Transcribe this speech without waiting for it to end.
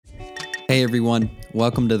Hey everyone,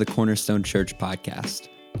 welcome to the Cornerstone Church podcast.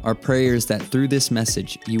 Our prayer is that through this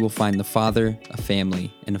message, you will find the Father, a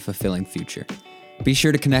family, and a fulfilling future. Be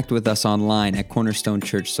sure to connect with us online at Cornerstone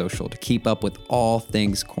Church Social to keep up with all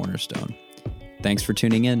things Cornerstone. Thanks for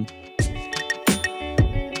tuning in.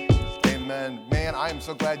 Amen. Man, I am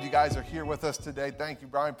so glad you guys are here with us today. Thank you,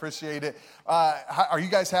 Brian. Appreciate it. Are you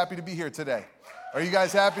guys happy to be here today? Are you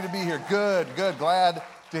guys happy to be here? Good. Glad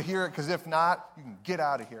to hear it, because if not, you can get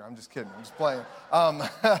out of here. I'm just kidding. I'm just playing.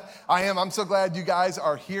 I'm so glad you guys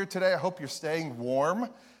are here today. I hope you're staying warm.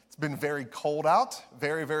 It's been very cold out,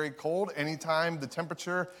 very, very cold. Anytime the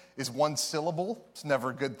temperature is one syllable, it's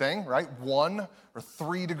never a good thing, right? 1 or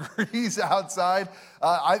 3 degrees outside.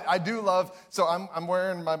 I do love, so I'm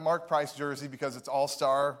wearing my Mark Price jersey because it's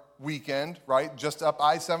All-Star Weekend, right? Just up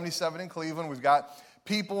I-77 in Cleveland. We've got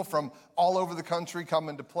people from all over the country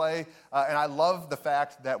coming to play. And I love the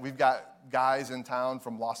fact that we've got guys in town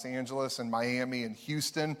from Los Angeles and Miami and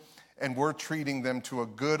Houston, and we're treating them to a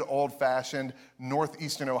good old-fashioned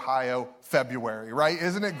Northeastern Ohio February, right?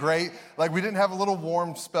 Isn't it great? Like, we didn't have a little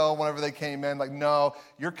warm spell whenever they came in. Like, no,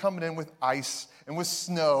 you're coming in with ice and with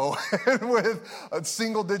snow and with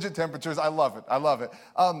single-digit temperatures. I love it.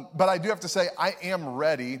 But I do have to say, I am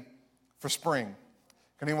ready for spring.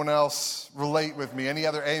 Can anyone else relate with me? Any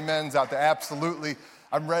other amens out there? Absolutely.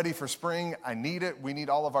 I'm ready for spring. I need it. We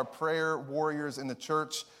need all of our prayer warriors in the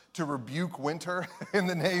church to rebuke winter in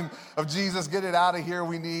the name of Jesus. Get it out of here.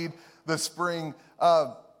 We need the spring.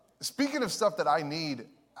 Speaking of stuff that I need,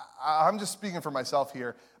 I'm just speaking for myself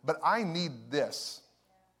here, but I need this.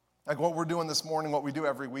 Like what we're doing this morning, what we do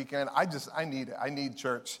every weekend, I need it. I need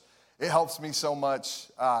church. It helps me so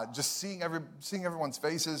much. Just seeing everyone's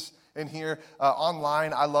faces in here.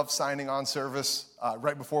 Online, I love signing on service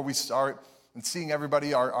right before we start and seeing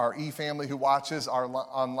everybody, our e-family who watches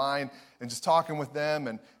online, and just talking with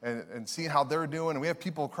them and seeing how they're doing. And we have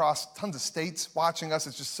people across tons of states watching us.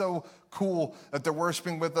 It's just so cool that they're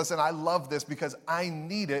worshiping with us. And I love this because I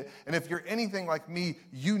need it. And if you're anything like me,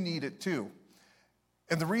 you need it too.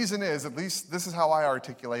 And the reason is, at least this is how I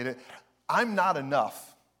articulate it, I'm not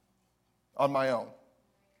enough on my own.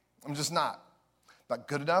 I'm just not. Not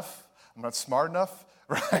good enough. I'm not smart enough,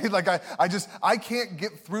 right? Like I can't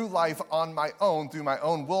get through life on my own, through my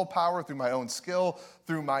own willpower, through my own skill,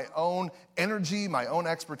 through my own energy, my own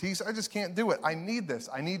expertise. I just can't do it. I need this.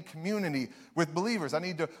 I need community with believers. I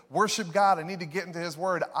need to worship God. I need to get into His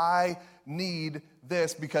Word. I need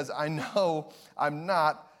this because I know I'm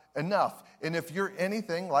not enough. And if you're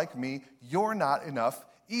anything like me, you're not enough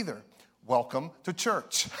either. Welcome to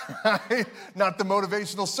church, right? Not the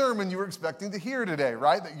motivational sermon you were expecting to hear today,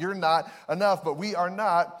 right? That you're not enough, but we are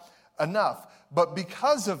not enough. But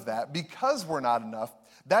because of that, because we're not enough,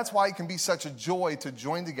 that's why it can be such a joy to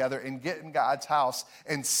join together and get in God's house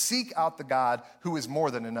and seek out the God who is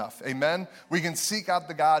more than enough. Amen? We can seek out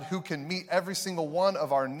the God who can meet every single one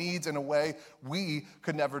of our needs in a way we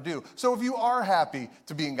could never do. So if you are happy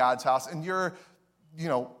to be in God's house and you're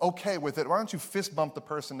okay with it, why don't you fist bump the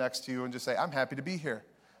person next to you and just say, I'm happy to be here.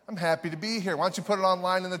 I'm happy to be here. Why don't you put it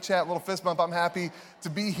online in the chat, little fist bump, I'm happy to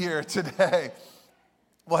be here today.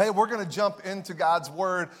 Well, hey, we're going to jump into God's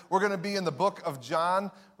Word. We're going to be in the book of John.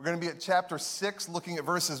 We're going to be at chapter 6, looking at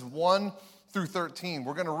verses 1 through 13.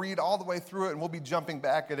 We're going to read all the way through it, and we'll be jumping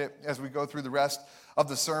back at it as we go through the rest of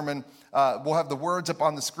the sermon. We'll have the words up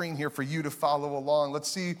on the screen here for you to follow along. Let's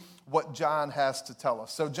see what John has to tell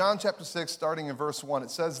us. So John chapter 6, starting in verse 1,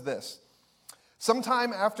 it says this.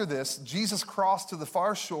 Sometime after this, Jesus crossed to the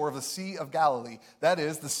far shore of the Sea of Galilee, that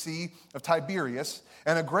is, the Sea of Tiberias,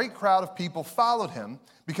 and a great crowd of people followed him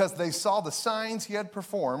because they saw the signs he had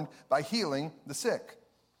performed by healing the sick.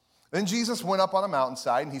 Then Jesus went up on a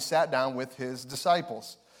mountainside and he sat down with his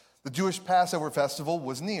disciples. The Jewish Passover festival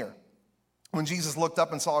was near. When Jesus looked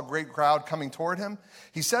up and saw a great crowd coming toward him,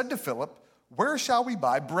 he said to Philip, "Where shall we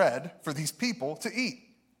buy bread for these people to eat?"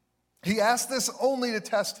 He asked this only to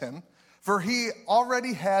test him, for he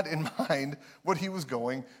already had in mind what he was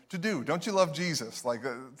going to do. Don't you love Jesus? Like,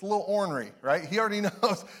 it's a little ornery, right? He already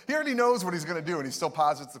knows what he's going to do, and he still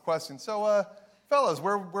posits the question. So, fellas,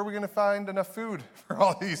 where are we going to find enough food for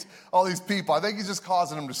all these people? I think he's just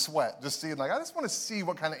causing them to sweat, just seeing, like, I just want to see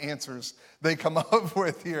what kind of answers they come up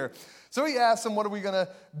with here. So he asked them, what are we going to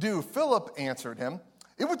do? Philip answered him,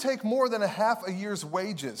 it would take more than a half a year's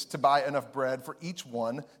wages to buy enough bread for each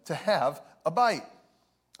one to have a bite.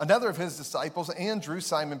 Another of his disciples, Andrew,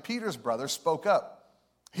 Simon Peter's brother, spoke up.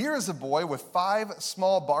 Here is a boy with 5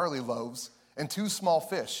 small barley loaves and 2 small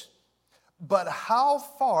fish. But how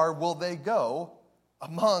far will they go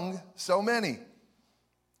among so many?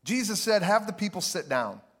 Jesus said, have the people sit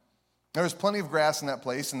down. There was plenty of grass in that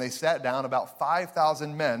place, and they sat down. About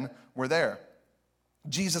 5,000 men were there.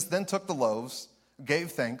 Jesus then took the loaves,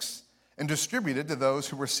 gave thanks, and distributed to those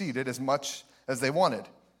who were seated as much as they wanted.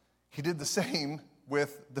 He did the same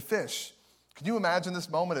with the fish. Can you imagine this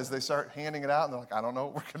moment as they start handing it out, and they're like, I don't know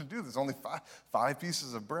what we're going to do. There's only five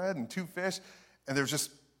pieces of bread and 2 fish, and there's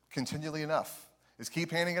just continually enough. Just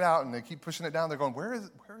keep handing it out, and they keep pushing it down. They're going, where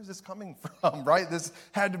is this coming from, right? This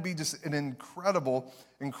had to be just an incredible,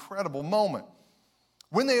 incredible moment.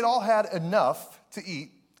 When they had all had enough to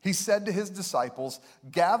eat, he said to his disciples,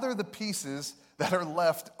 gather the pieces that are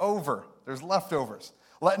left over. There's leftovers.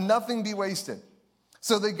 Let nothing be wasted.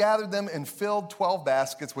 So they gathered them and filled 12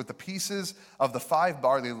 baskets with the pieces of the 5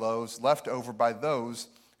 barley loaves left over by those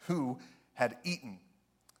who had eaten.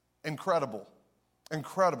 Incredible.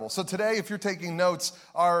 Incredible. So today, if you're taking notes,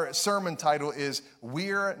 our sermon title is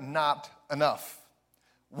We're Not Enough.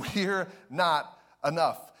 We're not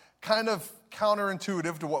enough. Kind of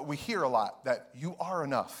counterintuitive to what we hear a lot, that you are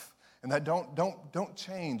enough. And that don't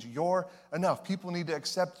change. You're enough. People need to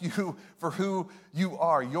accept you for who you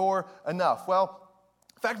are. You're enough. Well,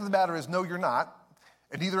 the fact of the matter is, no, you're not,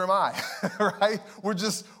 and neither am I, right?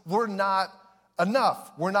 We're not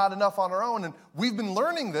enough. We're not enough on our own, and we've been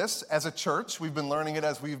learning this as a church. We've been learning it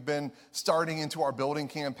as we've been starting into our building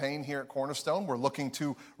campaign here at Cornerstone. We're looking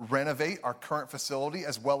to renovate our current facility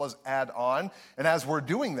as well as add on, and as we're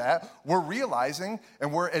doing that, we're realizing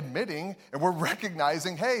and we're admitting and we're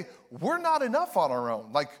recognizing, hey, we're not enough on our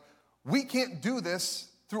own. Like, we can't do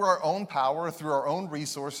this through our own power, through our own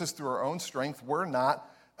resources, through our own strength. We're not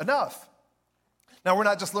enough. Now, we're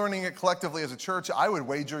not just learning it collectively as a church. I would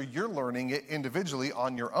wager you're learning it individually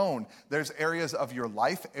on your own. There's areas of your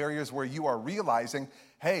life, areas where you are realizing,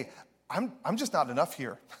 hey, I'm just not enough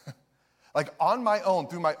here. Like, on my own,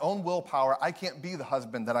 through my own willpower, I can't be the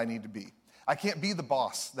husband that I need to be. I can't be the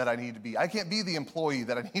boss that I need to be. I can't be the employee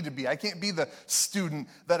that I need to be. I can't be the student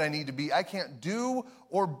that I need to be. I can't do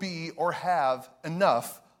or be or have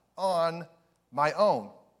enough on my own.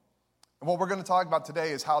 And what we're going to talk about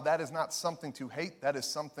today is how that is not something to hate, that is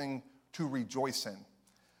something to rejoice in.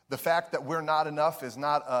 The fact that we're not enough is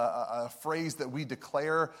not a phrase that we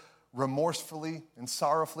declare remorsefully and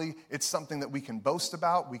sorrowfully. It's something that we can boast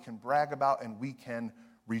about, we can brag about, and we can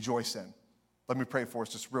rejoice in. Let me pray for us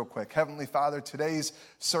just real quick. Heavenly Father, today's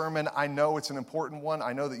sermon, I know it's an important one.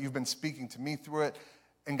 I know that you've been speaking to me through it.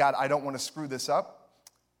 And God, I don't want to screw this up.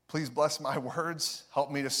 Please bless my words.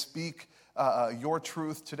 Help me to speak your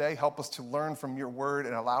truth today. Help us to learn from your word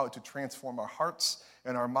and allow it to transform our hearts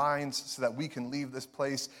and our minds so that we can leave this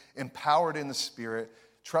place empowered in the Spirit,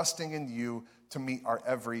 trusting in you to meet our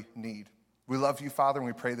every need. We love you, Father, and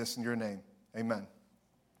we pray this in your name. Amen.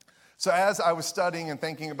 So as I was studying and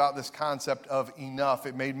thinking about this concept of enough,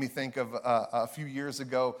 it made me think of a few years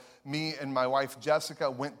ago, me and my wife Jessica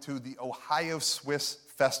went to the Ohio Swiss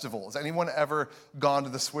Festival. Has anyone ever gone to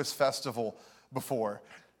the Swiss Festival before?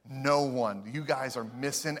 No one. You guys are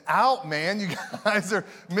missing out, man. You guys are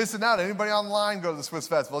missing out. Anybody online go to the Swiss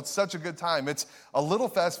Festival? It's such a good time. It's a little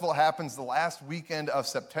festival. It happens the last weekend of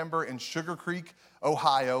September in Sugar Creek,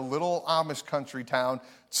 Ohio, little Amish country town.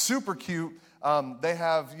 Super cute. They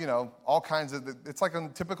have, all kinds of, it's like a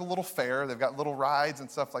typical little fair. They've got little rides and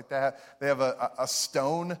stuff like that. They have a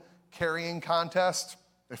stone carrying contest.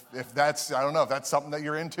 If that's, I don't know if that's something that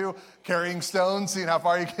you're into, carrying stones, seeing how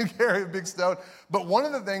far you can carry a big stone. But one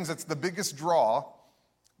of the things that's the biggest draw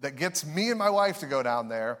that gets me and my wife to go down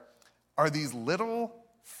there are these little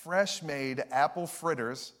fresh-made apple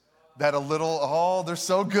fritters that they're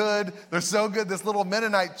so good. They're so good. This little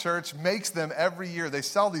Mennonite church makes them every year. They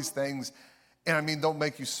sell these things, and they'll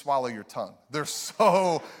make you swallow your tongue. They're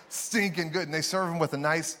so stinking good, and they serve them with a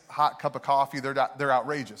nice hot cup of coffee. They're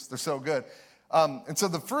outrageous. They're so good. And so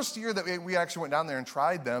the first year that we actually went down there and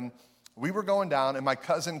tried them, we were going down, and my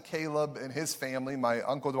cousin Caleb and his family, my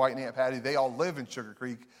Uncle Dwight and Aunt Patty, they all live in Sugar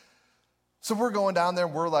Creek. So we're going down there,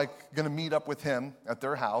 and we're going to meet up with him at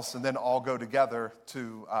their house and then all go together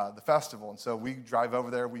to the festival. And so we drive over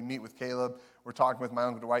there, we meet with Caleb, we're talking with my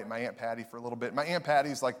Uncle Dwight and my Aunt Patty for a little bit. My Aunt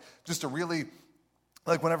Patty's just a really,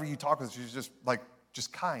 whenever you talk with her, she's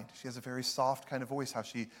just kind. She has a very soft kind of voice, how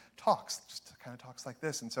she talks, just kind of talks like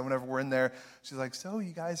this. And so whenever we're in there, she's like, so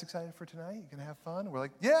you guys excited for tonight? You gonna have fun? And we're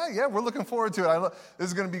like, yeah, we're looking forward to it. This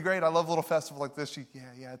is gonna be great. I love a little festival like this.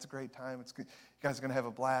 Yeah, it's a great time. It's good. You guys are gonna have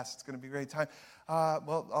a blast. It's gonna be a great time.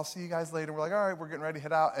 Well, I'll see you guys later. We're like, all right, we're getting ready to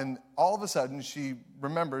head out. And all of a sudden, she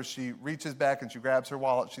remembers, she reaches back and she grabs her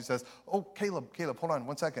wallet. She says, oh, Caleb, hold on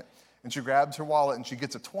 1 second. And she grabs her wallet and she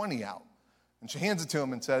gets a 20 out. And she hands it to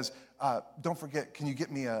him and says, don't forget, can you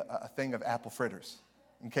get me a thing of apple fritters?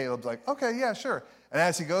 And Caleb's like, okay, yeah, sure. And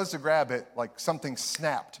as he goes to grab it, like something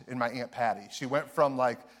snapped in my Aunt Patty. She went from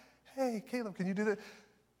like, hey, Caleb, can you do that?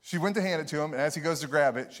 She went to hand it to him, and as he goes to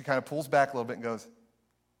grab it, she kind of pulls back a little bit and goes,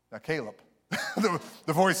 now, Caleb.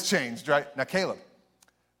 the voice changed, right? Now, Caleb,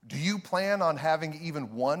 do you plan on having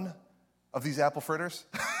even one of these apple fritters?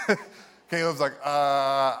 Caleb's like,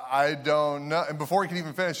 I don't know. And before he can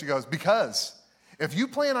even finish, she goes, because if you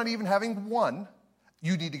plan on even having one,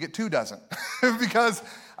 you need to get 2 dozen. Because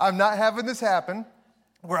I'm not having this happen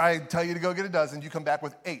where I tell you to go get a dozen, you come back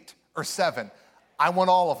with 8 or 7. I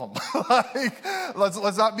want all of them. Like,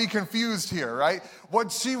 let's not be confused here, right?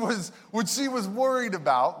 What she was worried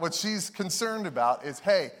about, what she's concerned about is,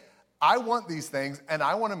 hey, I want these things and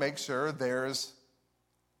I want to make sure there's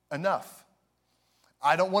enough.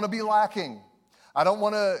 I don't want to be lacking. I don't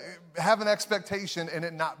want to have an expectation and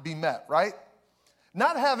it not be met, right?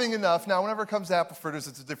 Not having enough, now whenever it comes to apple fritters,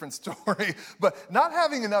 it's a different story, but not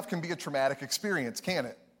having enough can be a traumatic experience, can't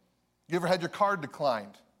it? You ever had your card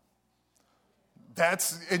declined?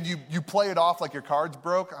 And you play it off like your card's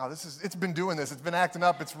broke. Oh, it's been doing this. It's been acting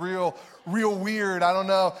up. It's real weird. I don't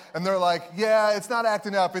know. And they're like, yeah, it's not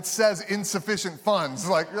acting up. It says insufficient funds.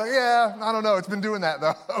 You're like, yeah, I don't know. It's been doing that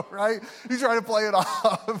though, right? You try to play it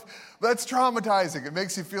off. That's traumatizing. It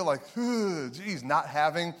makes you feel like, geez, not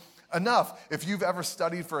having enough. If you've ever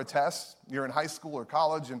studied for a test, you're in high school or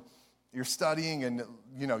college and you're studying and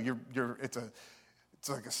it's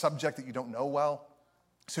like a subject that you don't know well.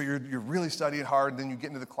 So you're really studying hard, and then you get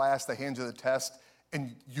into the class, they hand you the test,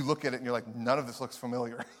 and you look at it and you're like, none of this looks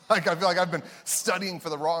familiar. Like I feel like I've been studying for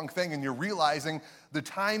the wrong thing, and you're realizing the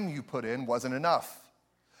time you put in wasn't enough.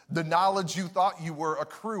 The knowledge you thought you were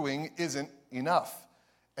accruing isn't enough.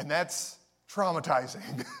 And that's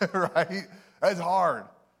traumatizing, right? That's hard.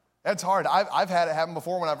 That's hard. I've had it happen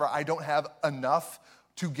before whenever I don't have enough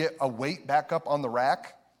to get a weight back up on the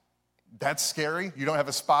rack. That's scary. You don't have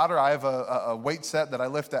a spotter. I have a weight set that I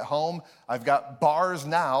lift at home. I've got bars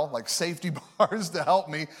now, like safety bars to help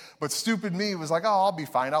me. But stupid me was like, oh, I'll be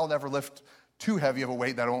fine. I'll never lift too heavy of a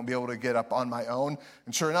weight that I won't be able to get up on my own.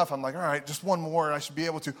 And sure enough, I'm like, all right, just one more and I should be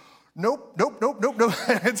able to. Nope.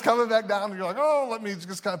 It's coming back down. And you're like, oh, let me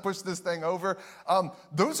just kind of push this thing over.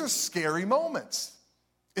 Those are scary moments.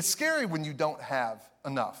 It's scary when you don't have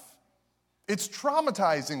enough. It's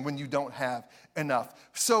traumatizing when you don't have enough.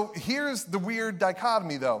 So here's the weird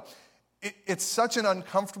dichotomy, though. It's such an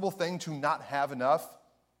uncomfortable thing to not have enough.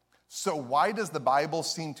 So why does the Bible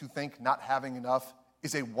seem to think not having enough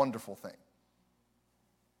is a wonderful thing?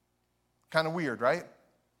 Kind of weird, right?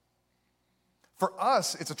 For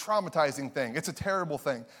us, it's a traumatizing thing. It's a terrible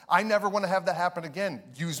thing. I never want to have that happen again,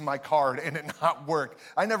 use my card and it not work.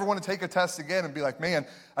 I never want to take a test again and be like, man,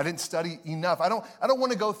 I didn't study enough. I don't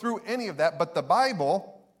want to go through any of that, but the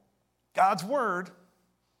Bible, God's word,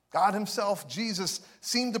 God himself, Jesus,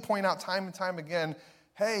 seemed to point out time and time again,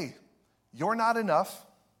 hey, you're not enough,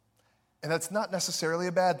 and that's not necessarily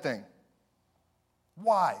a bad thing.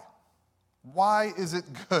 Why? Why is it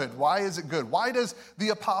good? Why is it good? Why does the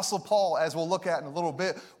Apostle Paul, as we'll look at in a little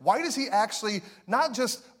bit, why does he actually not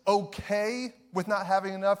just okay with not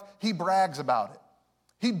having enough, he brags about it.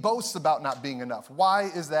 He boasts about not being enough. Why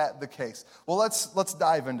is that the case? Well, let's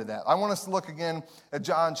dive into that. I want us to look again at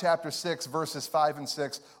John chapter 6, verses 5 and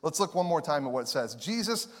 6. Let's look one more time at what it says.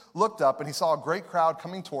 Jesus looked up and he saw a great crowd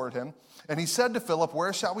coming toward him, and he said to Philip,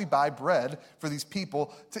 where shall we buy bread for these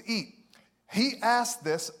people to eat? He asked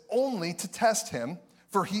this only to test him,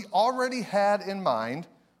 for he already had in mind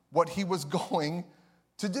what he was going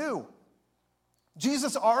to do.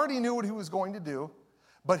 Jesus already knew what he was going to do,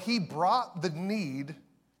 but he brought the need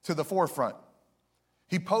to the forefront.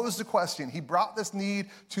 He posed a question. He brought this need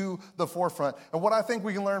to the forefront. And what I think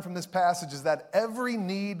we can learn from this passage is that every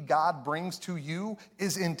need God brings to you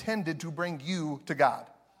is intended to bring you to God.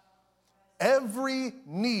 Every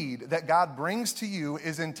need that God brings to you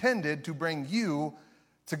is intended to bring you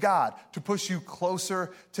to God, to push you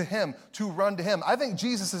closer to him, to run to him. I think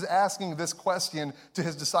Jesus is asking this question to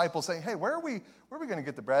his disciples, saying, hey, where are we going to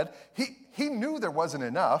get the bread? He knew there wasn't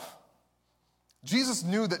enough. Jesus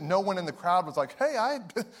knew that no one in the crowd was like, hey, I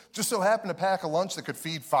just so happened to pack a lunch that could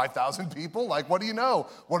feed 5,000 people. Like, what do you know?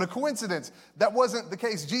 What a coincidence. That wasn't the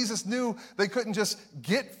case. Jesus knew they couldn't just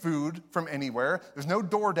get food from anywhere. There's no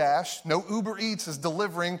DoorDash, no Uber Eats is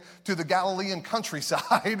delivering to the Galilean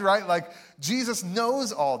countryside, right? Like, Jesus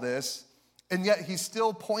knows all this, and yet he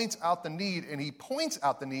still points out the need, and he points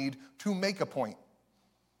out the need to make a point.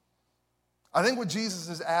 I think what Jesus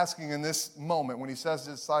is asking in this moment when he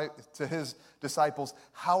says to his disciples,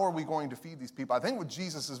 how are we going to feed these people? I think what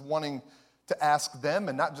Jesus is wanting to ask them,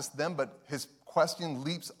 and not just them, but his question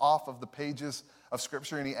leaps off of the pages of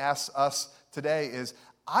Scripture, and he asks us today is,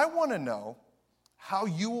 I want to know how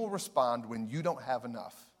you will respond when you don't have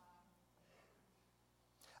enough.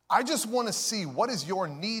 I just want to see, what is your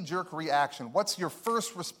knee-jerk reaction? What's your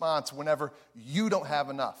first response whenever you don't have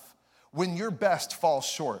enough? When your best falls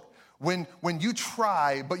short? When you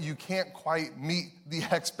try, but you can't quite meet the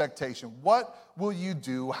expectation? What will you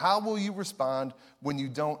do? How will you respond when you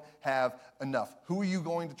don't have enough? Who are you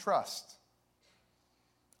going to trust?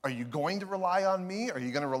 Are you going to rely on me? Are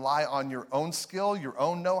you going to rely on your own skill, your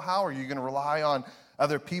own know-how? Are you going to rely on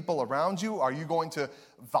other people around you? Are you going to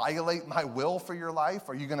violate my will for your life?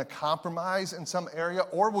 Are you going to compromise in some area?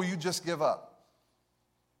 Or will you just give up?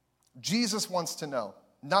 Jesus wants to know,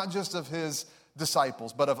 not just of his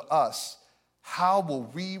disciples, but of us, how will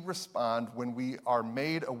we respond when we are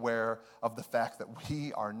made aware of the fact that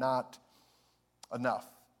we are not enough?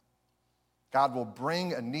 God will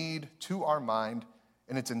bring a need to our mind,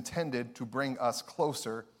 and it's intended to bring us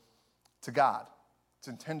closer to God. It's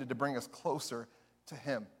intended to bring us closer to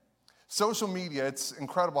him. Social media, it's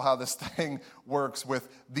incredible how this thing works with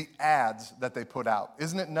the ads that they put out.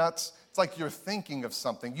 Isn't it nuts? It's like you're thinking of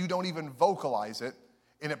something. You don't even vocalize it,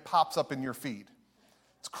 and it pops up in your feed.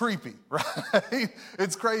 It's creepy, right?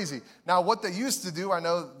 It's crazy. Now, what they used to do, I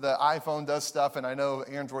know the iPhone does stuff, and I know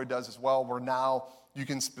Android does as well, where now you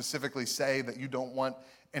can specifically say that you don't want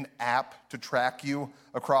an app to track you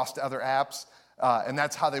across to other apps, and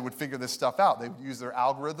that's how they would figure this stuff out. They would use their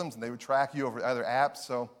algorithms, and they would track you over other apps,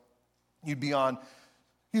 so you'd be on,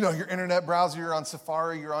 your internet browser, you're on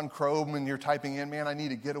Safari, you're on Chrome, and you're typing in, man, I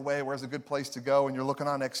need a getaway, where's a good place to go? And you're looking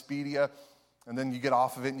on Expedia, and then you get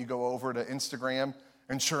off of it and you go over to Instagram,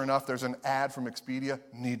 and sure enough, there's an ad from Expedia,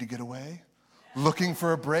 need to get away? Looking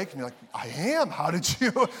for a break? And you're like, I am, how'd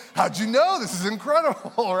you know? This is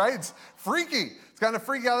incredible, right? It's freaky. It's kind of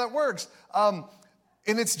freaky how that works. And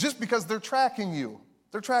it's just because they're tracking you.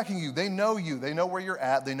 They're tracking you. They know you. They know where you're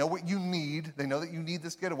at. They know what you need. They know that you need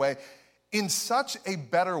this getaway. In such a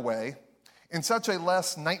better way, in such a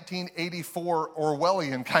less 1984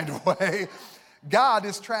 Orwellian kind of way, God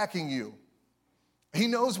is tracking you. He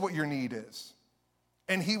knows what your need is.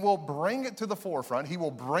 And he will bring it to the forefront. He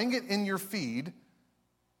will bring it in your feed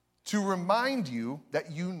to remind you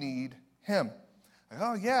that you need him. Like,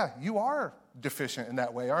 oh, yeah, you are deficient in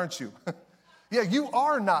that way, aren't you? Yeah, you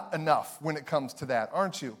are not enough when it comes to that,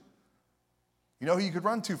 aren't you? You know who you could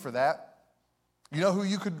run to for that? You know who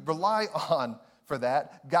you could rely on for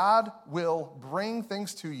that? God will bring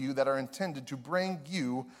things to you that are intended to bring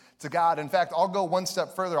you to God. In fact, I'll go one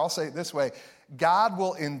step further. I'll say it this way. God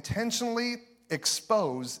will intentionally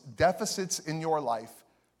expose deficits in your life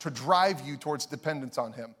to drive you towards dependence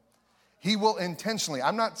on him. He will intentionally.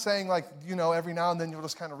 I'm not saying like, every now and then you'll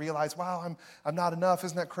just kind of realize, wow, I'm not enough.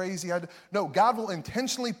 Isn't that crazy? No, God will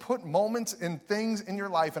intentionally put moments and things in your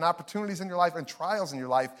life and opportunities in your life and trials in your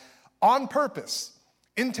life on purpose,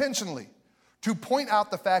 intentionally, to point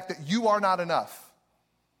out the fact that you are not enough.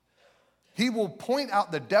 He will point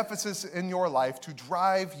out the deficits in your life to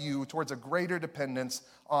drive you towards a greater dependence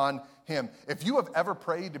on him. If you have ever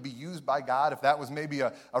prayed to be used by God, if that was maybe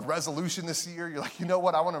a resolution this year, you're like, you know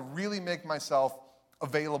what, I want to really make myself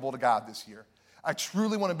available to God this year. I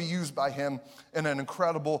truly want to be used by him in an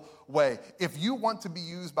incredible way. If you want to be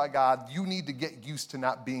used by God, you need to get used to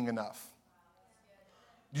not being enough.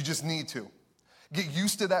 You just need to. Get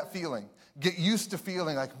used to that feeling. Get used to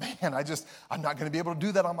feeling like, man, I'm not going to be able to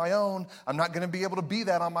do that on my own. I'm not going to be able to be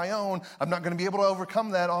that on my own. I'm not going to be able to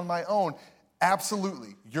overcome that on my own.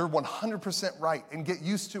 Absolutely. You're 100% right, and get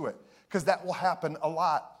used to it, because that will happen a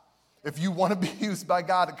lot. If you want to be used by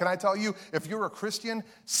God, can I tell you, if you're a Christian,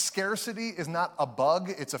 scarcity is not a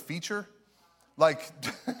bug, it's a feature. Like,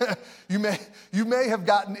 you may have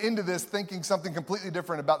gotten into this thinking something completely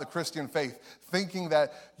different about the Christian faith, thinking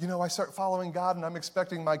that, I start following God and I'm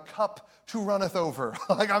expecting my cup to runneth over.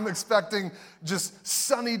 Like, I'm expecting just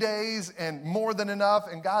sunny days and more than enough,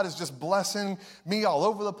 and God is just blessing me all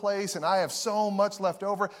over the place, and I have so much left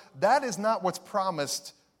over. That is not what's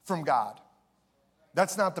promised from God.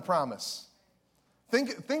 That's not the promise.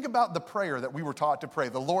 Think about the prayer that we were taught to pray,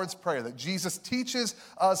 the Lord's Prayer that Jesus teaches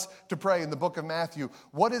us to pray in the book of Matthew.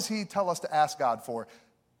 What does he tell us to ask God for?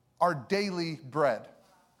 Our daily bread.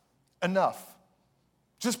 Enough.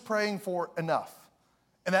 Just praying for enough.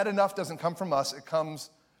 And that enough doesn't come from us, it comes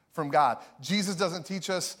from God. Jesus doesn't teach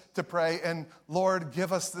us to pray, and Lord,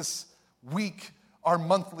 give us this week our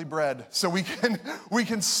monthly bread so we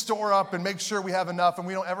can store up and make sure we have enough, and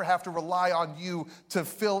we don't ever have to rely on you to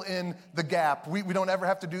fill in the gap. We don't ever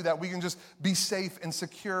have to do that. We can just be safe and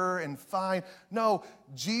secure and fine. No,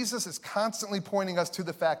 Jesus is constantly pointing us to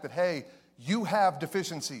the fact that, hey, you have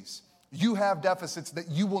deficiencies. You have deficits that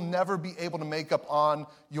you will never be able to make up on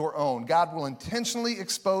your own. God will intentionally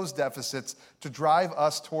expose deficits to drive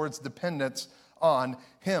us towards dependence on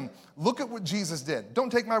him. Look at what Jesus did. Don't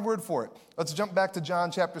take my word for it. Let's jump back to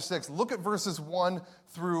John chapter 6. Look at verses 1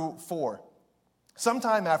 through 4.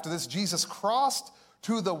 Sometime after this, Jesus crossed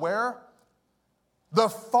to the where? The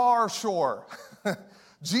far shore.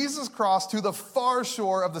 Jesus crossed to the far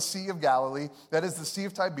shore of the Sea of Galilee, that is the Sea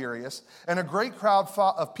of Tiberias, and a great crowd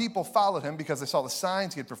of people followed him because they saw the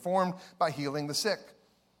signs he had performed by healing the sick.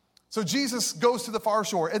 So Jesus goes to the far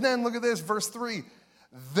shore, and then look at this, verse 3.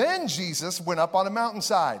 Then Jesus went up on a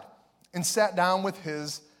mountainside and sat down with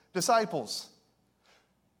his disciples.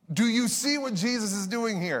 Do you see what Jesus is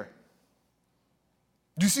doing here?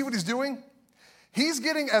 Do you see what he's doing? He's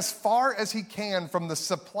getting as far as he can from the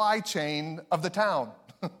supply chain of the town,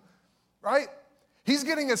 right? He's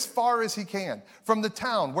getting as far as he can from the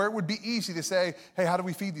town where it would be easy to say, hey, how do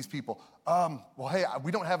we feed these people? Well, hey,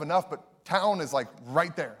 we don't have enough, but town is like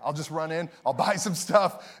right there. I'll just run in, I'll buy some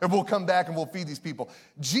stuff, and we'll come back and we'll feed these people.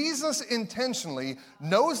 Jesus intentionally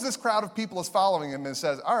knows this crowd of people is following him and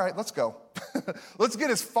says, all right, let's go. Let's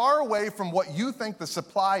get as far away from what you think the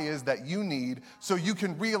supply is that you need so you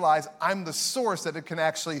can realize I'm the source that it can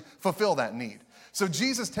actually fulfill that need. So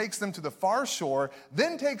Jesus takes them to the far shore,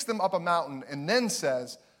 then takes them up a mountain, and then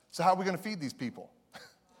says, so how are we going to feed these people?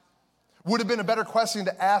 Would have been a better question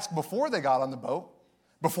to ask before they got on the boat,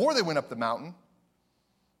 before they went up the mountain.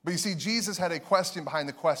 But you see, Jesus had a question behind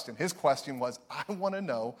the question. His question was, I want to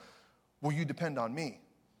know, will you depend on me?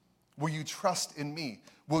 Will you trust in me?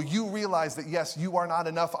 Will you realize that, yes, you are not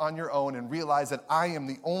enough on your own and realize that I am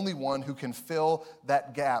the only one who can fill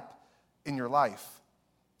that gap in your life?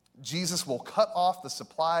 Jesus will cut off the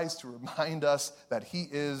supplies to remind us that he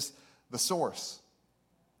is the source.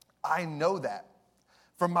 I know that.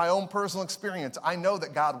 From my own personal experience, I know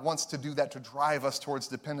that God wants to do that to drive us towards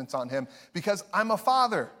dependence on him because I'm a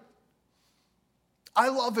father. I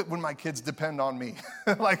love it when my kids depend on me.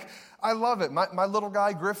 I love it. My little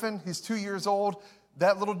guy, Griffin, he's 2 years old.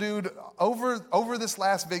 That little dude, over this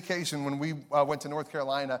last vacation when we went to North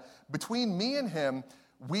Carolina, between me and him,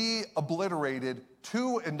 we obliterated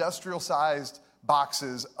 2 industrial-sized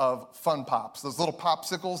boxes of Fun Pops, those little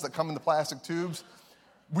popsicles that come in the plastic tubes.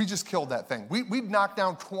 We just killed that thing. We'd knock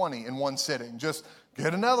down 20 in one sitting. Just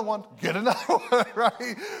get another one,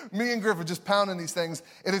 right? Me and Griffin just pounding these things.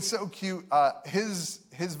 And it's so cute. His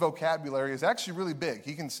vocabulary is actually really big.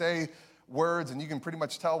 He can say words, and you can pretty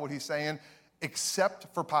much tell what he's saying,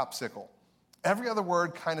 except for popsicle. Every other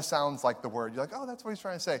word kind of sounds like the word. You're like, oh, that's what he's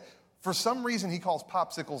trying to say. For some reason, he calls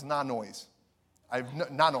popsicles na-noise.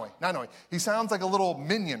 Nanoi. He sounds like a little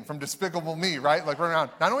minion from Despicable Me, right? Like running around,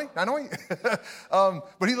 Nanoi.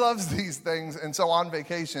 But he loves these things, and so on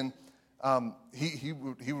vacation, he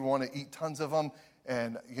would want to eat tons of them.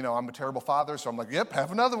 And I'm a terrible father, so I'm like, yep,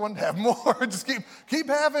 have another one, have more. Just keep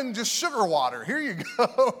having just sugar water. Here you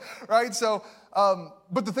go, right? So,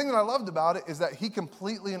 but the thing that I loved about it is that he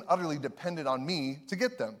completely and utterly depended on me to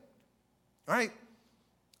get them, right?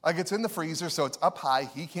 Like it's in the freezer, so it's up high.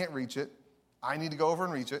 He can't reach it. I need to go over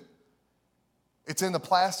and reach it. It's in the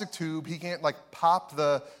plastic tube. He can't pop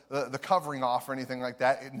the covering off or anything like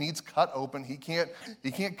that. It needs cut open. He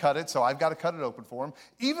can't cut it, so I've got to cut it open for him.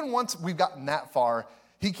 Even once we've gotten that far,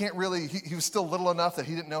 he can't really, he was still little enough that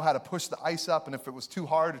he didn't know how to push the ice up, and if it was too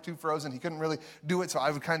hard or too frozen, he couldn't really do it, so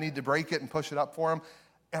I would kind of need to break it and push it up for him,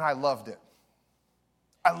 and I loved it.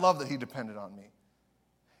 I love that he depended on me.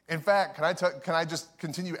 In fact, can I just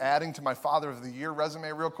continue adding to my Father of the Year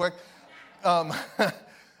resume real quick?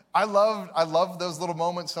 I love those little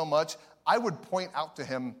moments so much. I would point out to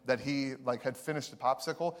him that he had finished the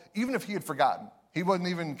popsicle, even if he had forgotten. He wasn't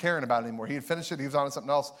even caring about it anymore. He had finished it. He was on to something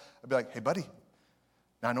else. I'd be like, hey, buddy,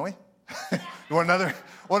 nanoi? You want another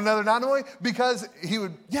nanoi? Because he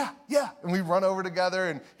would, yeah. And we'd run over together,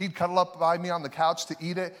 and he'd cuddle up by me on the couch to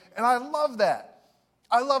eat it. And I love that.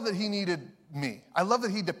 I love that he needed me. I love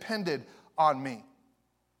that he depended on me.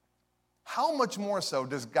 How much more so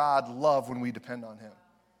does God love when we depend on him,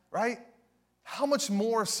 right? How much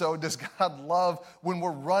more so does God love when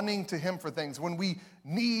we're running to him for things, when we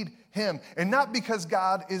need him? And not because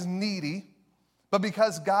God is needy, but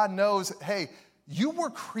because God knows, hey, you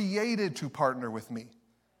were created to partner with me.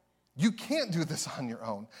 You can't do this on your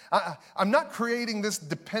own. I'm not creating this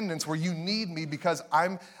dependence where you need me because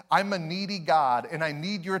I'm a needy God and I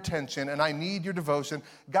need your attention and I need your devotion.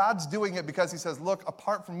 God's doing it because he says, look,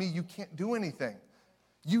 apart from me, you can't do anything.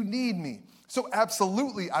 You need me. So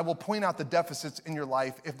absolutely, I will point out the deficits in your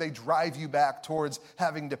life if they drive you back towards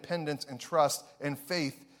having dependence and trust and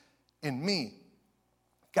faith in me.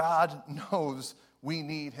 God knows we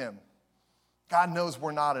need him. God knows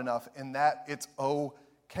we're not enough and that it's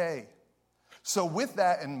okay. So with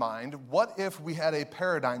that in mind, what if we had a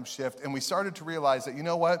paradigm shift and we started to realize that, you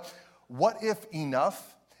know what? What if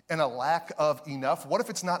enough and a lack of enough, what if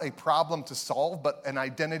it's not a problem to solve, but an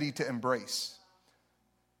identity to embrace?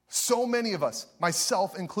 So many of us,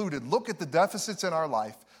 myself included, look at the deficits in our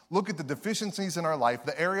life, look at the deficiencies in our life,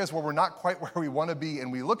 the areas where we're not quite where we want to be,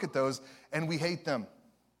 and we look at those and we hate them,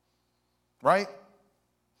 right?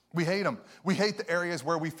 We hate them. We hate the areas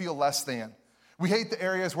where we feel less than. We hate the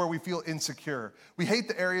areas where we feel insecure. We hate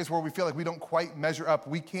the areas where we feel like we don't quite measure up.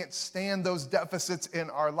 We can't stand those deficits in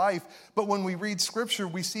our life. But when we read Scripture,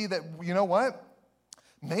 we see that, you know what?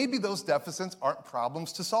 Maybe those deficits aren't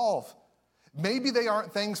problems to solve. Maybe they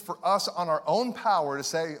aren't things for us on our own power to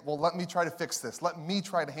say, well, let me try to fix this. Let me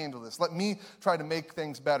try to handle this. Let me try to make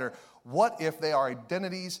things better. What if they are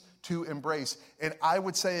identities to embrace? And I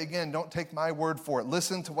would say again, don't take my word for it.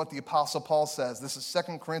 Listen to what the Apostle Paul says. This is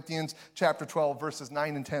 2 Corinthians chapter 12, verses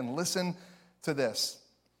 9 and 10. Listen to this.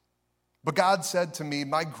 But God said to me,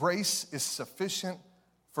 my grace is sufficient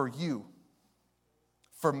for you,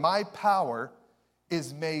 for my power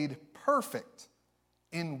is made perfect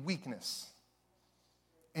in weakness.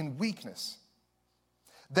 In weakness.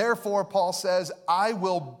 Therefore, Paul says, I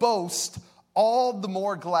will boast all the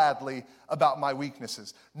more gladly about my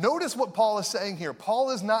weaknesses. Notice what Paul is saying here.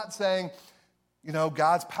 Paul is not saying, you know,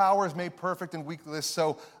 God's power is made perfect in weakness,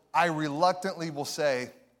 so I reluctantly will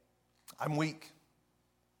say, I'm weak.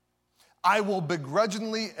 I will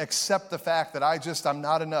begrudgingly accept the fact that I'm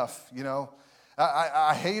not enough, you know.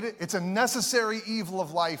 I hate it. It's a necessary evil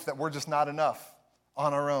of life that we're just not enough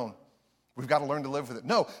on our own. We've got to learn to live with it.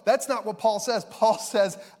 No, that's not what Paul says. Paul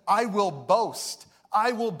says, I will boast.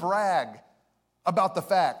 I will brag about the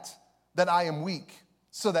fact that I am weak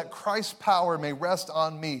so that Christ's power may rest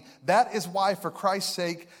on me. That is why, for Christ's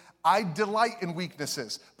sake, I delight in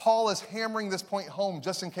weaknesses. Paul is hammering this point home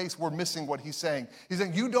just in case we're missing what he's saying. He's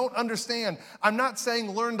saying, you don't understand. I'm not saying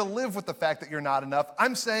learn to live with the fact that you're not enough.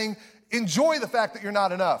 I'm saying enjoy the fact that you're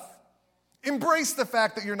not enough. Embrace the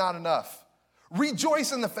fact that you're not enough.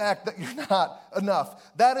 Rejoice in the fact that you're not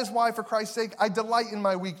enough. That is why, for Christ's sake, I delight in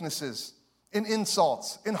my weaknesses, in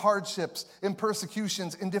insults, in hardships, in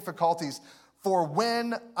persecutions, in difficulties. For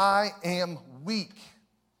when I am weak,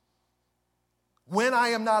 when I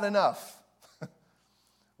am not enough,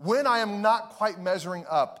 when I am not quite measuring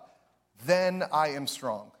up, then I am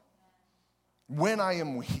strong. When I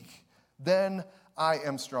am weak, then I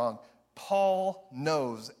am strong. Paul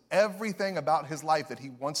knows everything about his life that he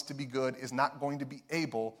wants to be good is not going to be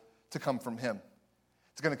able to come from him.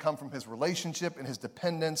 It's going to come from his relationship and his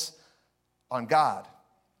dependence on God.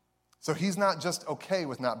 So he's not just okay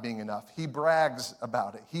with not being enough. He brags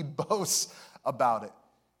about it. He boasts about it.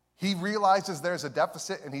 He realizes there's a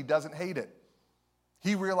deficit and he doesn't hate it.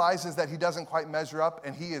 He realizes that he doesn't quite measure up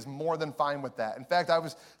and he is more than fine with that. In fact, I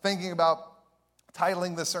was thinking about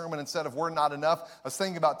titling this sermon instead of We're Not Enough. I was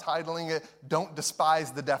thinking about titling it, Don't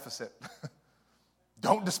Despise the Deficit.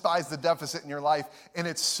 Don't despise the deficit in your life. And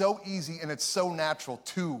it's so easy and it's so natural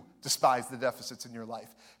to despise the deficits in your life.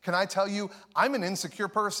 Can I tell you, I'm an insecure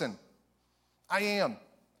person. I am.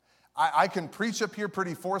 I can preach up here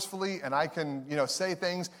pretty forcefully and I can, say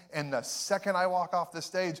things. And the second I walk off the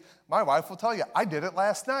stage, my wife will tell you, I did it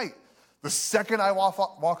last night. The second I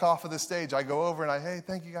walk off of the stage, I go over and hey,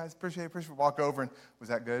 thank you guys, appreciate it, walk over and, was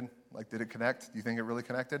that good? Like, did it connect? Do you think it really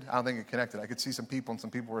connected? I don't think it connected. I could see some people and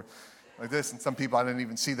some people were like this and some people, I didn't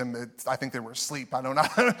even see them. I think they were asleep. I don't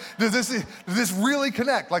know. Does this really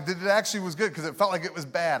connect? Like, did it actually was good? Because it felt like it was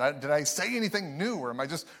bad. Did I say anything new? Or am I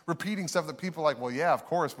just repeating stuff that people are like, well, yeah, of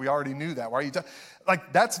course, we already knew that. Why are you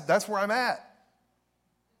like, that's where I'm at.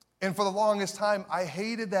 And for the longest time, I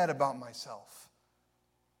hated that about myself.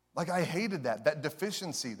 Like, I hated that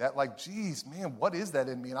deficiency, that like, geez, man, what is that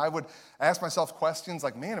in me? And I would ask myself questions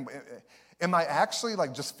like, man, am I actually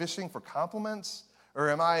like just fishing for compliments? Or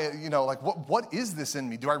am I, like, what is this in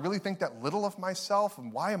me? Do I really think that little of myself?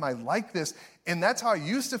 And why am I like this? And that's how I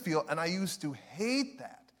used to feel, and I used to hate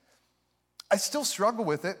that. I still struggle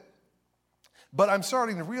with it, but I'm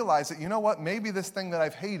starting to realize that, you know what? Maybe this thing that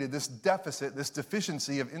I've hated, this deficit, this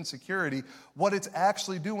deficiency of insecurity, what it's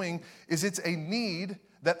actually doing is it's a need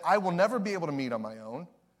that I will never be able to meet on my own.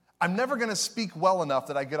 I'm never going to speak well enough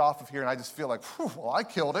that I get off of here and I just feel like, well, I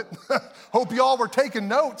killed it. Hope y'all were taking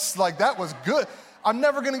notes. Like, that was good. I'm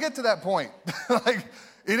never going to get to that point. Like,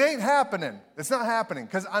 it ain't happening. It's not happening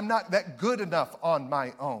because I'm not that good enough on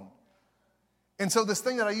my own. And so this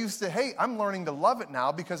thing that I used to hate, I'm learning to love it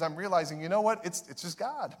now because I'm realizing, you know what? It's just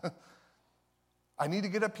God. I need to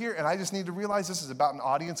get up here and I just need to realize this is about an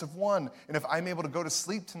audience of one. And if I'm able to go to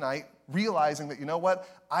sleep tonight realizing that, you know what,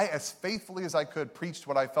 I, as faithfully as I could, preached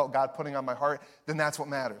what I felt God putting on my heart, then that's what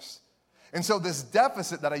matters. And so this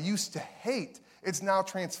deficit that I used to hate, it's now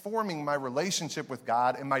transforming my relationship with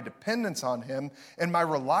God and my dependence on him and my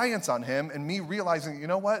reliance on him and me realizing, you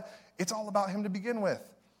know what, it's all about him to begin with.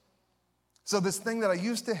 So this thing that I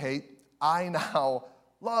used to hate, I now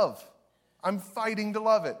love. I'm fighting to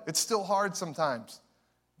love it. It's still hard sometimes.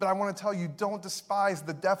 But I want to tell you, don't despise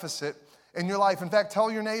the deficit in your life. In fact,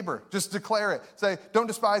 tell your neighbor, just declare it. Say, don't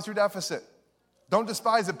despise your deficit. Don't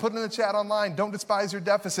despise it. Put it in the chat online. Don't despise your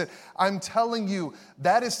deficit. I'm telling you,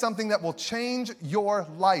 that is something that will change your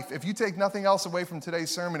life. If you take nothing else away from today's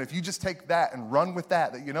sermon, if you just take that and run with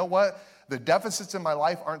that you know what? The deficits in my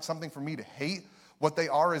life aren't something for me to hate. What they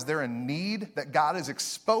are is they're a need that God is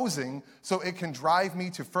exposing so it can drive me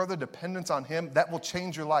to further dependence on him. That will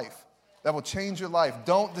change your life. That will change your life.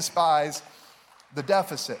 Don't despise the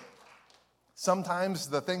deficit. Sometimes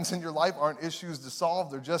the things in your life aren't issues to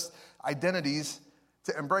solve. They're just identities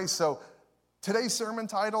to embrace. So today's sermon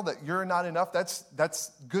title, that you're not enough,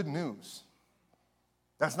 that's good news.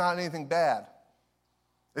 That's not anything bad.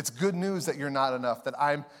 It's good news that you're not enough, that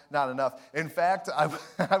I'm not enough. In fact, I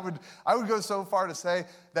would go so far to say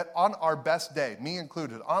that on our best day, me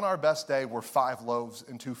included, on our best day, we're 5 loaves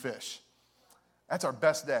and 2 fish. That's our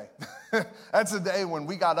best day. That's the day when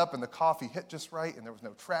we got up and the coffee hit just right and there was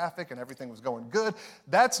no traffic and everything was going good.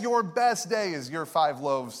 That's your best day, is your 5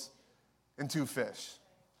 loaves and 2 fish.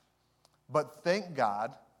 But thank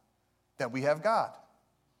God that we have God.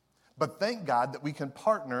 But thank God that we can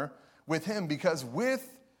partner with him, because with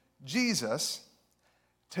Jesus,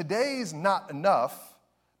 today's not enough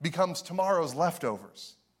becomes tomorrow's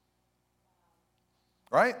leftovers.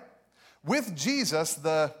 Right? With Jesus,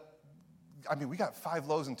 we got 5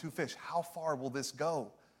 loaves and 2 fish. How far will this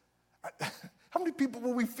go? How many people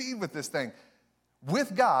will we feed with this thing?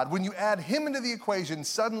 With God, when you add him into the equation,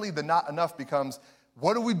 suddenly the not enough becomes,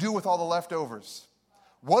 what do we do with all the leftovers?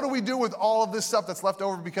 What do we do with all of this stuff that's left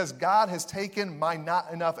over? Because God has taken my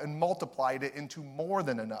not enough and multiplied it into more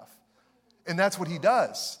than enough. And that's what he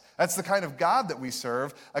does. That's the kind of God that we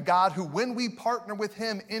serve, a God who, when we partner with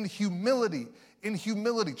him in humility,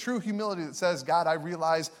 true humility that says, God, I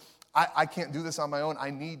realize I can't do this on my own.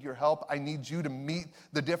 I need your help. I need you to meet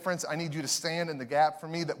the difference. I need you to stand in the gap for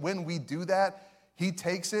me. That when we do that, he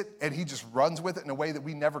takes it and he just runs with it in a way that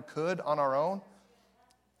we never could on our own.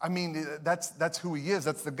 I mean, that's who he is.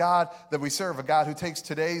 That's the God that we serve, a God who takes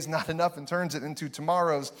today's not enough and turns it into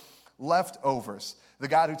tomorrow's leftovers. The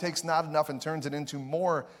God who takes not enough and turns it into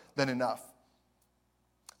more than enough.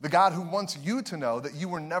 The God who wants you to know that you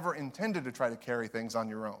were never intended to try to carry things on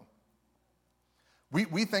your own.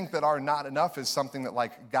 We think that our not enough is something that,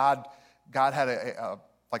 like, God had a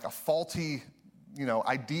faulty,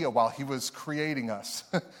 idea while he was creating us,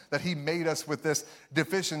 that he made us with this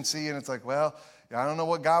deficiency, and it's like, well, I don't know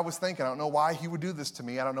what God was thinking. I don't know why he would do this to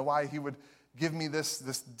me. I don't know why he would give me this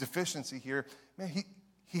deficiency here. Man,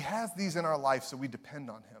 he has these in our life, so we depend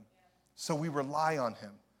on him. So we rely on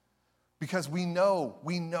him. Because we know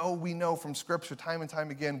from Scripture time and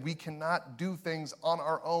time again, we cannot do things on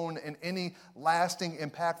our own in any lasting,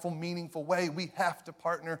 impactful, meaningful way. We have to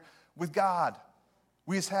partner with God.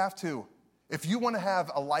 We just have to. If you want to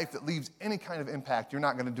have a life that leaves any kind of impact, you're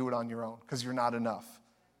not going to do it on your own because you're not enough.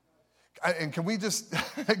 And can we just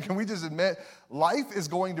admit, life is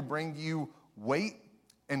going to bring you weight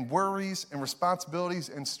and worries and responsibilities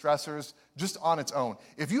and stressors just on its own.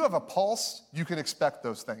 If you have a pulse, you can expect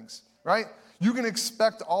those things. Right? You can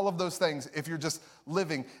expect all of those things if you're just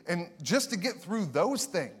living. And just to get through those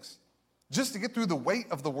things, just to get through the weight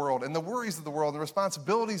of the world and the worries of the world and the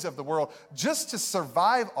responsibilities of the world, just to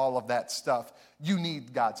survive all of that stuff, you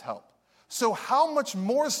need God's help. So how much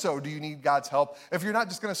more so do you need God's help if you're not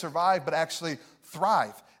just going to survive, but actually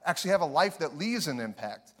thrive, actually have a life that leaves an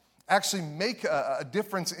impact, actually make a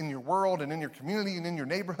difference in your world and in your community and in your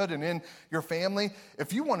neighborhood and in your family?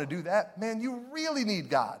 If you want to do that, man, you really need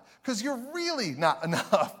God, because you're really not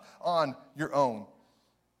enough on your own.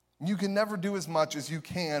 You can never do as much as you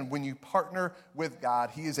can when you partner with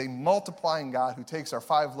God. He is a multiplying God who takes our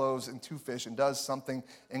 5 loaves and 2 fish and does something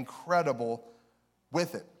incredible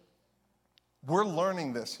with it. We're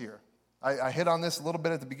learning this here. I hit on this a little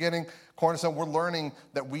bit at the beginning. Cornerstone, we're learning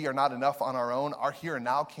that we are not enough on our own. Our Here and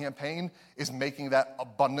Now campaign is making that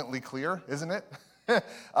abundantly clear, isn't it?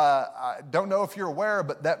 I don't know if you're aware,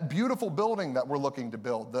 but that beautiful building that we're looking to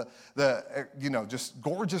build, the just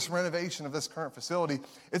gorgeous renovation of this current facility,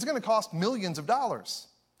 it's going to cost millions of dollars.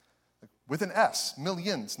 With an S,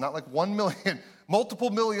 millions, not like 1 million,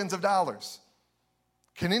 multiple millions of dollars.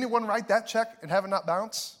 Can anyone write that check and have it not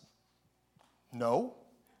bounce? No.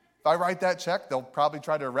 If I write that check, they'll probably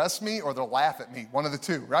try to arrest me or they'll laugh at me, one of the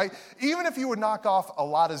two, right? Even if you would knock off a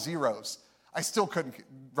lot of zeros, I still couldn't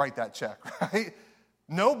write that check, right?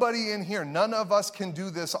 Nobody in here, none of us can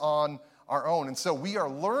do this on our own. And so we are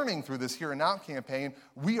learning through this Here and Now campaign,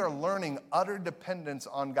 we are learning utter dependence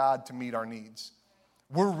on God to meet our needs.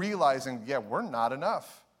 We're realizing, we're not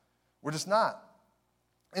enough. We're just not.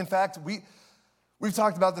 In fact, we've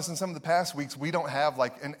talked about this in some of the past weeks. We don't have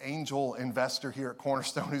like an angel investor here at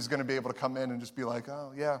Cornerstone who's going to be able to come in and just be like,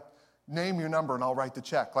 oh yeah, name your number and I'll write the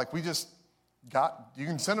check. Like you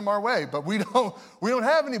can send them our way, but we don't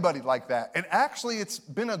have anybody like that. And actually it's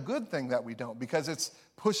been a good thing that we don't, because it's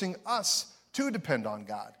pushing us to depend on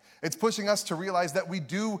God. It's pushing us to realize that we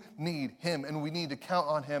do need him and we need to count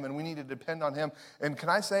on him and we need to depend on him. And can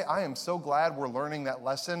I say, I am so glad we're learning that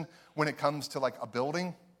lesson when it comes to like a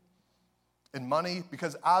building and money,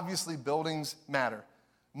 because obviously buildings matter.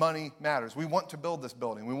 Money matters. We want to build this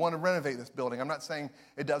building. We want to renovate this building. I'm not saying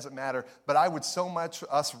it doesn't matter, but I would so much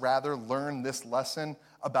us rather learn this lesson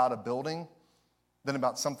about a building than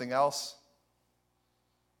about something else.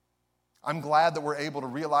 I'm glad that we're able to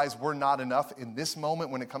realize we're not enough in this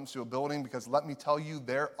moment when it comes to a building, because let me tell you,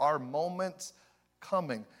 there are moments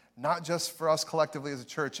coming, not just for us collectively as a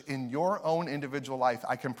church, in your own individual life.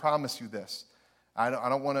 I can promise you this. I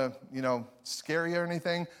don't want to, scare you or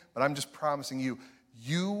anything, but I'm just promising you,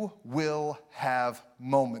 you will have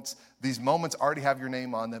moments. These moments already have your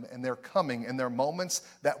name on them, and they're coming, and they're moments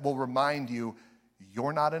that will remind you,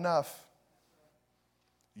 you're not enough.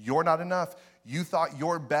 You're not enough. You thought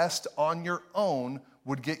your best on your own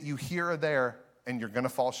would get you here or there, and you're going to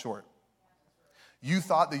fall short. You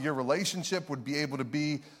thought that your relationship would be able to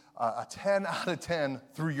be a 10 out of 10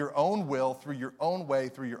 through your own will, through your own way,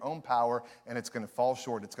 through your own power, and it's going to fall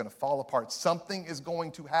short. It's going to fall apart. Something is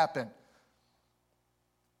going to happen.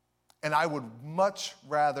 And I would much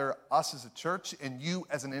rather us as a church and you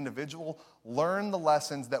as an individual learn the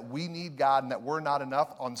lessons that we need God and that we're not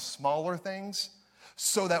enough on smaller things,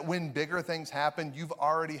 so that when bigger things happen, you've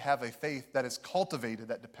already have a faith that is cultivated,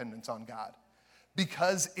 that dependence on God.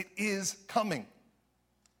 Because it is coming.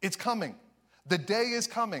 It's coming. The day is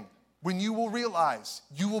coming when you will realize,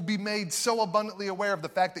 you will be made so abundantly aware of the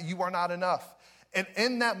fact that you are not enough. And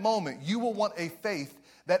in that moment, you will want a faith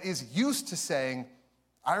that is used to saying,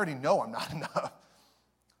 I already know I'm not enough.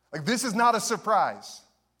 Like, this is not a surprise.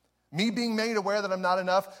 Me being made aware that I'm not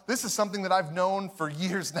enough, this is something that I've known for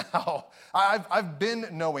years now. I've been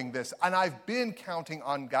knowing this, and I've been counting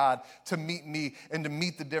on God to meet me and to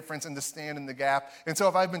meet the difference and to stand in the gap. And so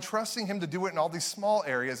if I've been trusting him to do it in all these small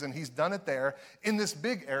areas, and he's done it there, in this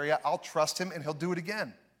big area, I'll trust him and he'll do it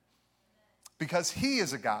again. Because he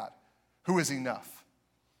is a God who is enough.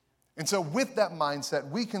 And so with that mindset,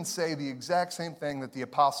 we can say the exact same thing that the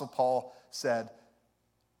Apostle Paul said.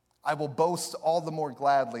 I will boast all the more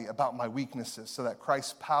gladly about my weaknesses, so that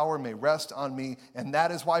Christ's power may rest on me. And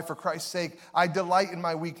that is why, for Christ's sake, I delight in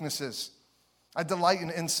my weaknesses. I delight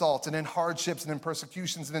in insults and in hardships and in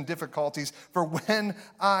persecutions and in difficulties. For when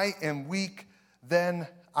I am weak, then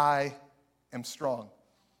I am strong.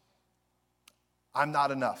 I'm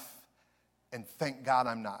not enough, and thank God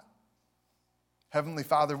I'm not. Heavenly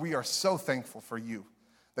Father, we are so thankful for you,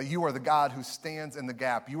 that you are the God who stands in the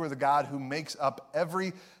gap. You are the God who makes up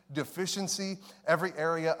every deficiency, every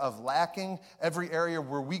area of lacking, every area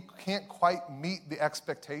where we can't quite meet the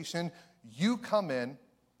expectation. You come in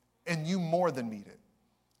and you more than meet it.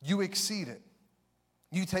 You exceed it.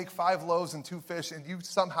 You take 5 loaves and 2 fish and you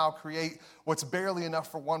somehow create what's barely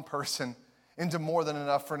enough for one person into more than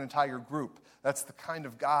enough for an entire group. That's the kind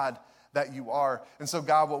of God that you are. And so,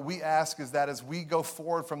 God, what we ask is that as we go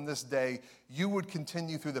forward from this day, you would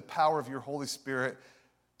continue through the power of your Holy Spirit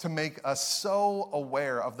to make us so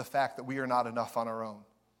aware of the fact that we are not enough on our own.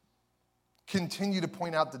 Continue to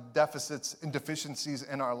point out the deficits and deficiencies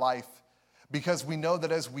in our life, because we know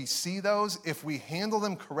that as we see those, if we handle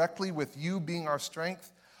them correctly with you being our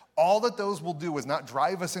strength, all that those will do is not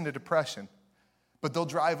drive us into depression, but they'll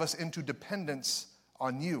drive us into dependence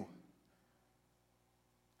on you.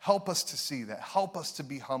 Help us to see that. Help us to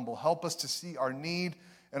be humble. Help us to see our need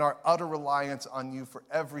and our utter reliance on you for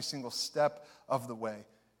every single step of the way.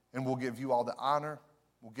 And we'll give you all the honor,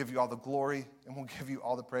 we'll give you all the glory, and we'll give you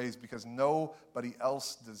all the praise, because nobody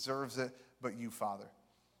else deserves it but you, Father.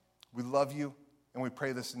 We love you, and we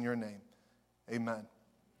pray this in your name. Amen.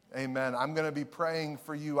 Amen. I'm going to be praying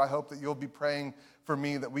for you. I hope that you'll be praying for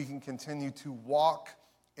me, that we can continue to walk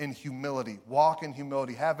in humility. Walk in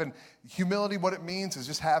humility. Having humility, what it means is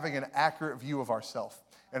just having an accurate view of ourselves.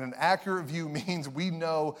 And an accurate view means we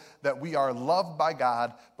know that we are loved by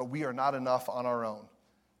God, but we are not enough on our own.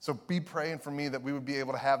 So be praying for me that we would be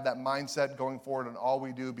able to have that mindset going forward in all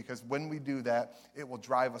we do, because when we do that, it will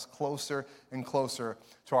drive us closer and closer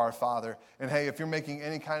to our Father. And hey, if you're making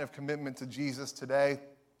any kind of commitment to Jesus today,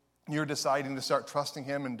 you're deciding to start trusting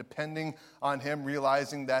him and depending on him,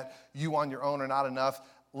 realizing that you on your own are not enough,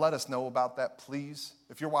 let us know about that, please.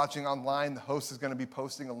 If you're watching online, the host is going to be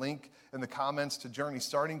posting a link in the comments to Journey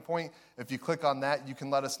Starting Point. If you click on that, you can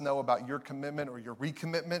let us know about your commitment or your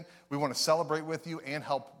recommitment. We want to celebrate with you and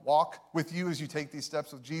help walk with you as you take these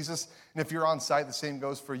steps with Jesus. And if you're on site, the same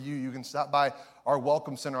goes for you. You can stop by our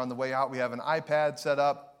Welcome Center on the way out. We have an iPad set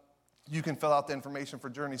up. You can fill out the information for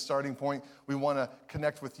Journey Starting Point. We want to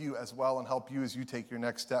connect with you as well and help you as you take your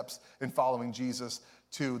next steps in following Jesus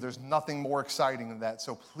too. There's nothing more exciting than that.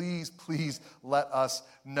 So please let us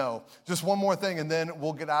know. Just one more thing and then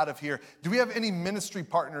we'll get out of here. Do we have any ministry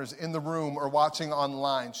partners in the room or watching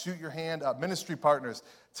online? Shoot your hand up. Ministry partners.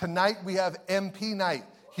 Tonight we have MP night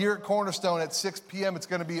here at Cornerstone at 6 p.m. It's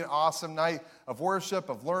going to be an awesome night of worship,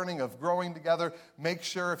 of learning, of growing together. Make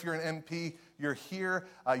sure if you're an MP, you're here.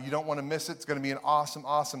 You don't want to miss it. It's going to be an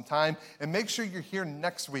awesome time. And make sure you're here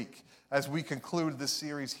next week as we conclude this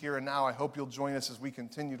series Here and Now. I hope you'll join us as we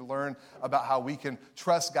continue to learn about how we can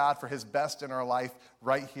trust God for his best in our life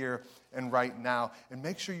right here and right now. And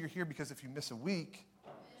make sure you're here, because if you miss a week,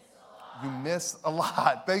 you miss a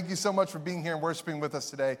lot. Thank you so much for being here and worshiping with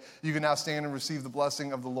us today. You can now stand and receive the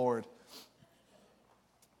blessing of the Lord.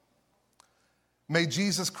 May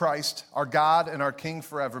Jesus Christ, our God and our King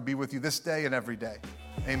forever, be with you this day and every day.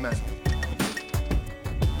 Amen.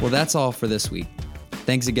 Well, that's all for this week.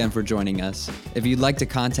 Thanks again for joining us. If you'd like to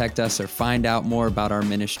contact us or find out more about our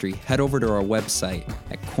ministry, head over to our website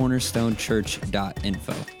at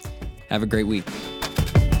cornerstonechurch.info. Have a great week.